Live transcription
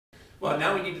Well,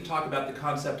 now we need to talk about the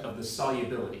concept of the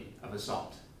solubility of a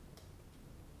salt.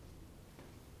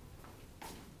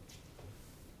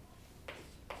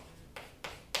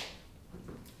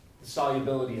 The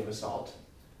solubility of a salt.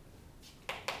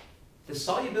 The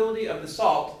solubility of the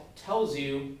salt tells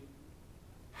you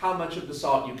how much of the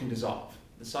salt you can dissolve.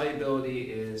 The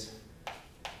solubility is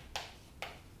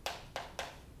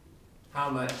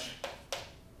how much,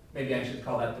 maybe I should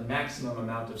call that the maximum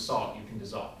amount of salt you can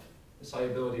dissolve. The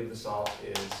solubility of the salt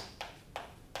is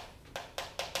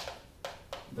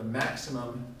the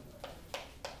maximum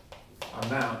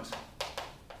amount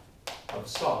of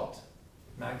salt,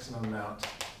 maximum amount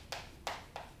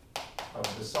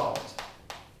of the salt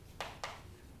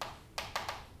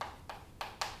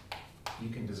you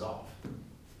can dissolve.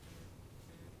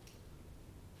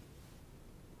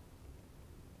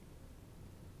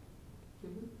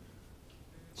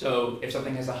 So if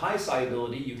something has a high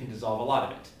solubility, you can dissolve a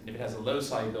lot of it. And if it has a low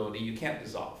solubility, you can't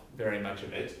dissolve very much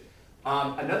of it.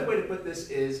 Another way to put this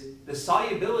is the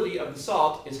solubility of the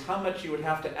salt is how much you would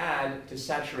have to add to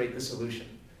saturate the solution.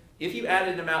 If you add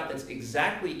an amount that's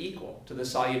exactly equal to the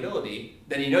solubility,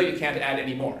 then you know you can't add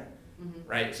any more.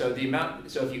 Right? So the amount,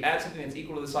 so if you add something that's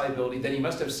equal to the solubility, then you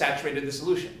must have saturated the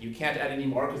solution. You can't add any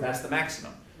more because that's the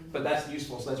maximum. But that's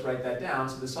useful, so let's write that down.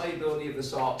 So the solubility of the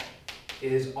salt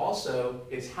is also,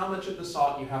 it's how much of the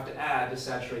salt you have to add to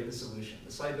saturate the solution.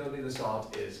 The solubility of the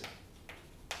salt is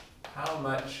how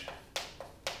much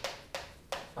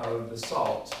of the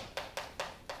salt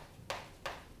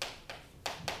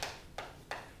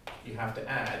you have to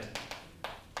add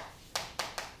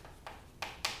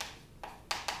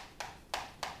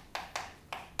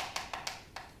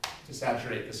to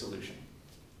saturate the solution.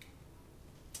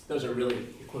 Those are really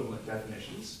equivalent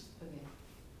definitions. Okay.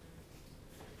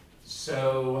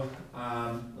 So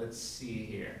let's see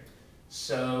here.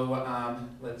 So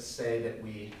let's say that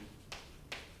we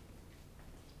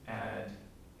add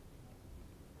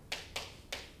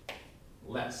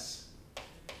less.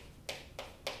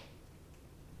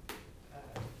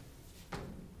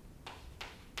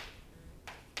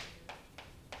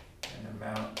 An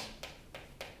amount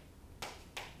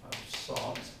of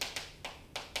salt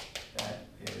that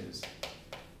is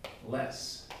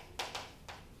less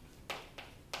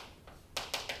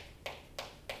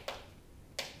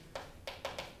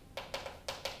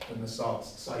than the salt's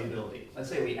solubility. Let's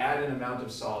say we add an amount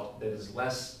of salt that is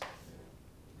less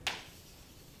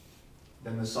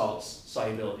than the salt's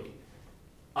solubility.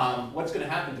 What's going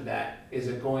to happen to that? Is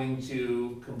it going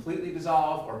to completely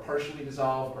dissolve or partially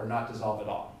dissolve or not dissolve at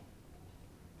all?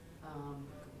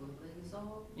 Completely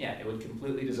dissolve? Yeah, it would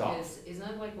completely dissolve. Because it's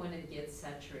not like when it gets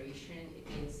saturation, it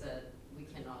means that we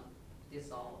cannot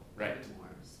dissolve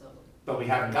anymore. So. But we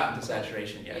haven't gotten to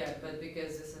saturation yet. Yeah, but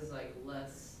because this is like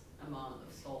less amount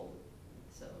of salt,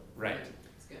 so right.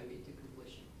 It's going to be to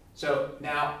completion. So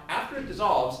now, after it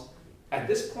dissolves, at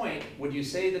this point, would you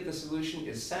say that the solution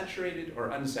is saturated or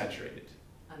unsaturated?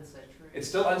 Unsaturated. It's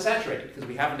still unsaturated because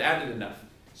we haven't added enough.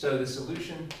 So the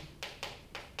solution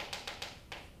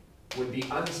would be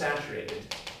unsaturated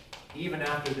even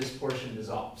after this portion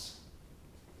dissolves.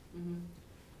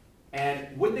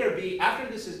 And would there be, after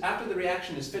the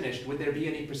reaction is finished, would there be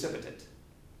any precipitate?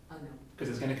 Oh no. Because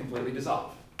it's going to completely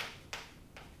dissolve.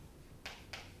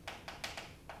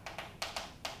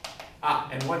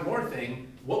 And one more thing,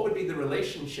 what would be the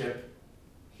relationship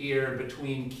here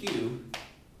between Q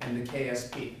and the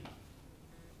KSP?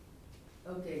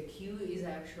 Okay, Q is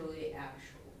actually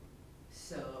actual.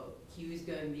 So Q is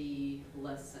going to be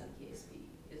less than KSP,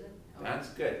 is it? Okay. That's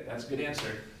good. That's a good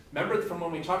answer. Remember from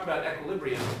when we talked about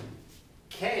equilibrium,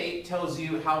 K tells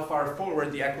you how far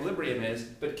forward the equilibrium is,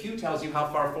 but Q tells you how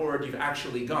far forward you've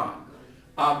actually gone.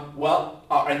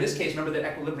 In this case, remember that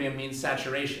equilibrium means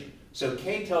saturation. So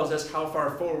K tells us how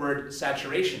far forward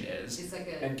saturation is, like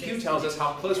and Q tells us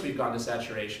how close we've gone to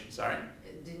saturation. Sorry?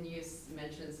 Didn't you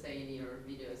mention, say, in your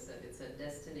videos that it's a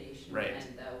destination right.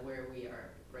 and where we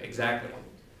are right exactly. Now?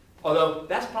 Although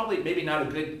that's probably maybe not a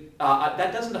good,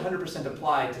 that doesn't 100%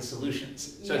 apply to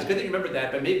solutions. So it's good that you remember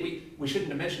that, but maybe we shouldn't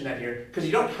have mentioned that here, because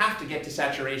you don't have to get to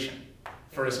saturation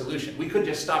for a solution. We could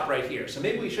just stop right here. So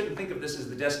maybe we shouldn't think of this as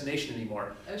the destination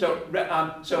anymore. Okay.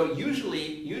 So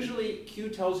usually Q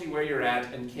tells you where you're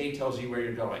at and K tells you where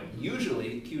you're going.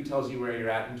 Usually Q tells you where you're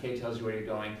at and K tells you where you're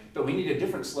going, but we need a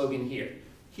different slogan here.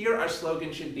 Here our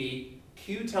slogan should be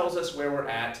Q tells us where we're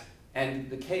at and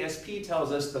the KSP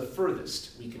tells us the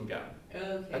furthest we can go.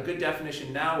 Okay. A good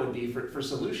definition now would be for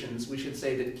solutions, we should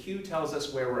say that Q tells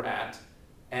us where we're at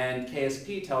and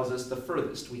KSP tells us the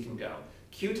furthest we can go.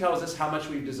 Q tells us how much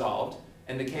we've dissolved,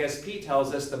 and the KSP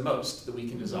tells us the most that we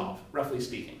can dissolve, roughly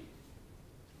speaking.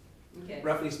 Okay.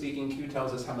 Roughly speaking, Q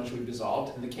tells us how much we've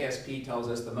dissolved, and the KSP tells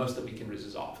us the most that we can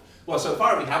dissolve. Well, so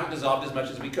far we haven't dissolved as much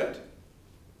as we could.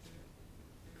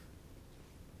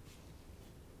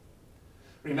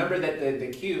 Remember that the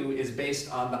Q is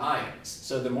based on the ions.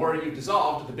 So the more you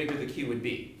dissolved, the bigger the Q would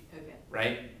be. Okay.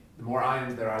 Right? The more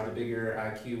ions there are, the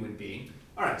bigger Q would be.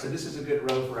 All right, so this is a good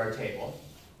row for our table.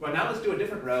 Well, now let's do a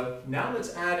different row. Now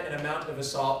let's add an amount of a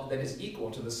salt that is equal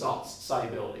to the salt's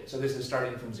solubility. So this is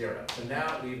starting from 0. So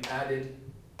now we've added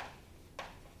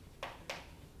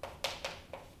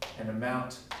an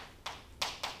amount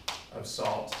of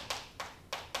salt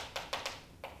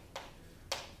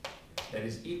that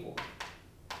is equal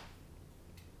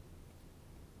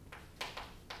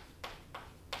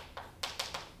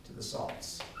to the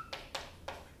salt's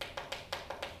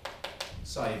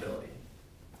solubility.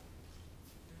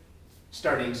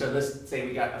 Starting, so let's say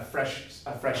we got a fresh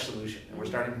solution, and we're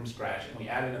starting from scratch, and we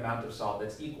add an amount of salt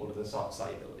that's equal to the salt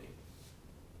solubility.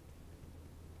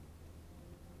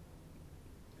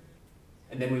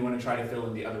 And then we want to try to fill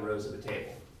in the other rows of the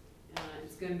table.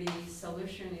 It's going to be,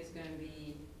 solution is going to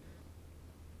be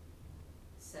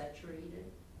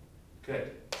saturated.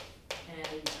 Good.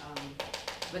 And,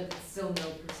 but it's still no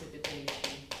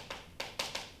precipitation.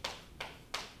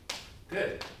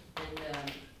 Good.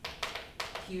 And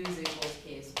Q is equals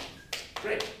KSP.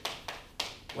 Great.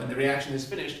 When the reaction is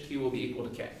finished, Q will be equal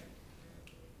to K.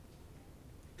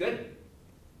 Good.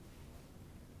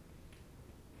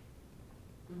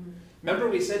 Mm-hmm. Remember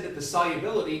we said that the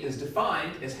solubility is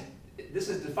defined as,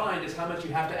 how much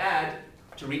you have to add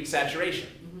to reach saturation.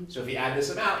 Mm-hmm. So if you add this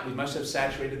amount, we must have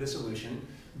saturated the solution,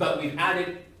 but we've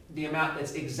added the amount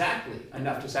that's exactly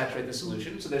enough to saturate the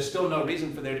solution, so there's still no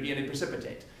reason for there to be any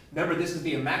precipitate. Remember, this is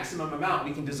the maximum amount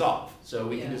we can dissolve, so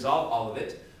we can dissolve all of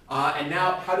it. And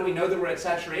now, how do we know that we're at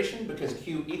saturation? Because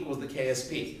Q equals the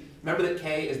KSP. Remember that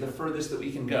K is the furthest that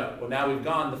we can go. Well, now we've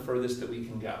gone the furthest that we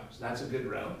can go, so that's a good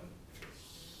row.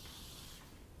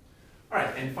 All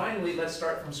right, and finally, let's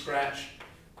start from scratch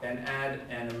and add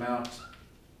an amount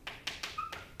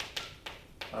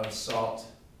of salt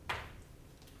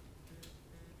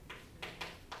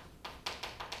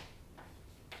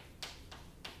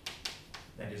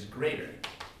that is greater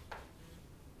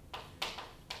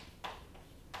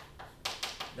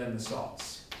than the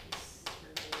salt's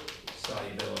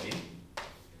solubility.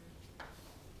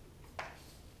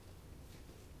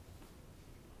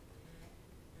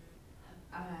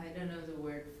 I don't know the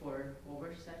word for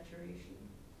oversaturation.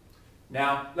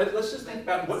 Now, let's just think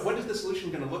about what is the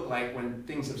solution going to look like when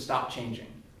things have stopped changing?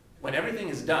 When everything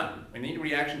is done, when any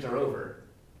reactions are over,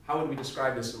 how would we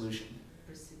describe the solution?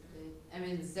 Precipitate. I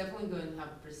mean, it's definitely going to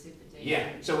have precipitation. Yeah,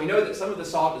 so we know that some of the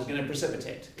salt is going to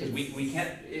precipitate, because we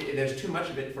can't, there's too much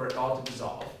of it for it all to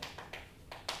dissolve.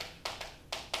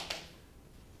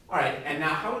 All right, and now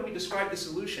how would we describe the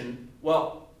solution?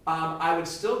 Well, I would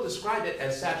still describe it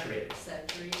as saturated.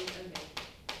 Saturated, okay.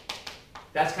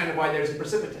 That's kind of why there's a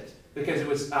precipitate, because it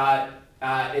was,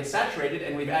 it's saturated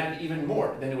and we've added even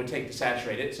more than it would take to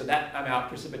saturate it, so that amount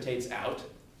precipitates out.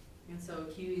 And so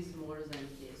Q is more than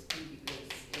KSP because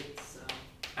it's...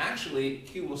 Actually,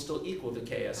 Q will still equal to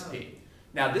KSP. Oh.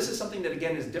 Now, this is something that,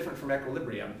 again, is different from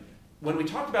equilibrium. When we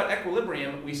talked about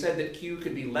equilibrium, we said that Q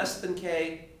could be less than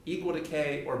K, equal to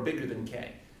K, or bigger than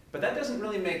K. But that doesn't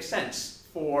really make sense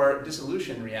for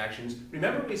dissolution reactions.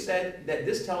 Remember we said that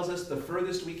this tells us the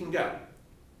furthest we can go.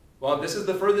 Well, if this is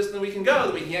the furthest that we can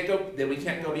go, then we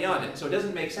can't go beyond it. So it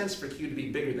doesn't make sense for Q to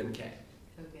be bigger than K.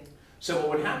 Okay. So what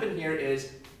would happen here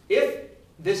is, if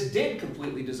this did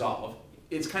completely dissolve,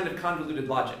 it's kind of convoluted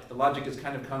logic. The logic is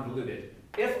kind of convoluted.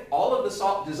 If all of the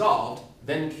salt dissolved,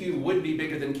 then Q would be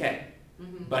bigger than K.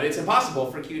 Mm-hmm. But it's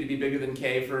impossible for Q to be bigger than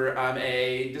K for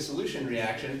a dissolution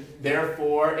reaction.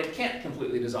 Therefore, it can't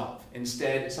completely dissolve.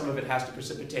 Instead, some of it has to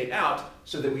precipitate out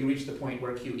so that we reach the point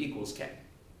where Q equals K.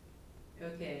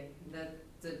 Okay, that's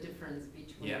the difference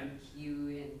between Q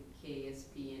and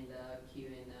KSP and Q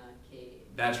and K.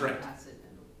 That's right. Acid.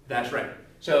 That's right.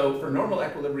 So for normal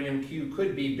equilibrium, Q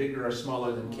could be bigger or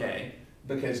smaller than K,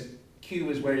 because Q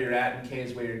is where you're at and K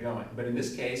is where you're going. But in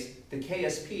this case, the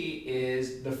KSP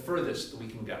is the furthest we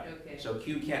can go. Okay. So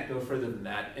Q can't go further than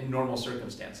that in normal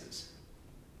circumstances.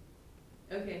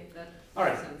 Okay, that All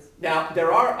right. makes sense. Now,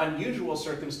 there are unusual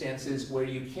circumstances where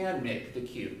you can make the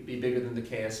Q be bigger than the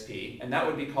KSP, and that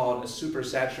would be called a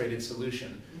supersaturated solution.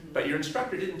 Mm-hmm. But your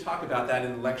instructor didn't talk about that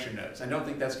in the lecture notes. I don't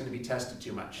think that's going to be tested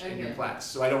too much in your class,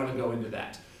 so I don't want to go into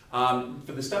that.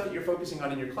 For the stuff that you're focusing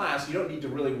on in your class, you don't need to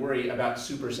really worry about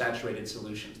supersaturated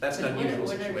solutions. That's an unusual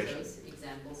situation. What are those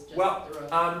examples? Just Well,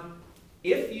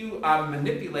 if you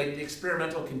manipulate the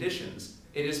experimental conditions,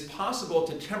 it is possible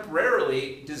to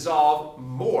temporarily dissolve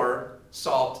more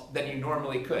salt than you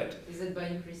normally could. Is it by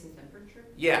increasing temperature?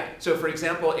 Yeah, so for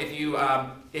example, if you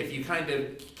kind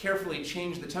of carefully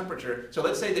change the temperature, so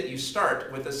let's say that you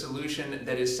start with a solution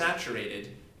that is saturated,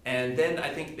 and then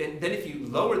then if you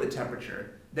lower the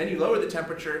temperature,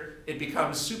 it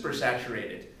becomes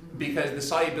supersaturated, because the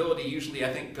solubility usually,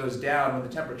 I think, goes down when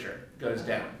the temperature goes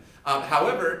down.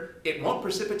 However, it won't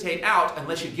precipitate out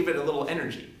unless you give it a little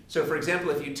energy. So for example,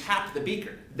 if you tap the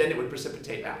beaker, then it would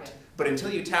precipitate out. Okay. But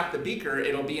until you tap the beaker,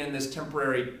 it'll be in this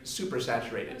temporary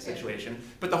supersaturated situation.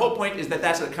 But the whole point is that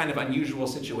that's a kind of unusual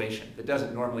situation that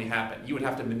doesn't normally happen. You would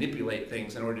have to manipulate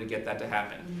things in order to get that to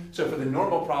happen. So for the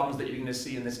normal problems that you're going to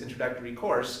see in this introductory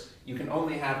course, you can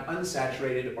only have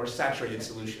unsaturated or saturated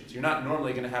solutions. You're not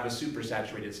normally going to have a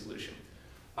supersaturated solution.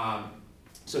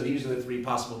 So these are the three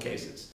possible cases.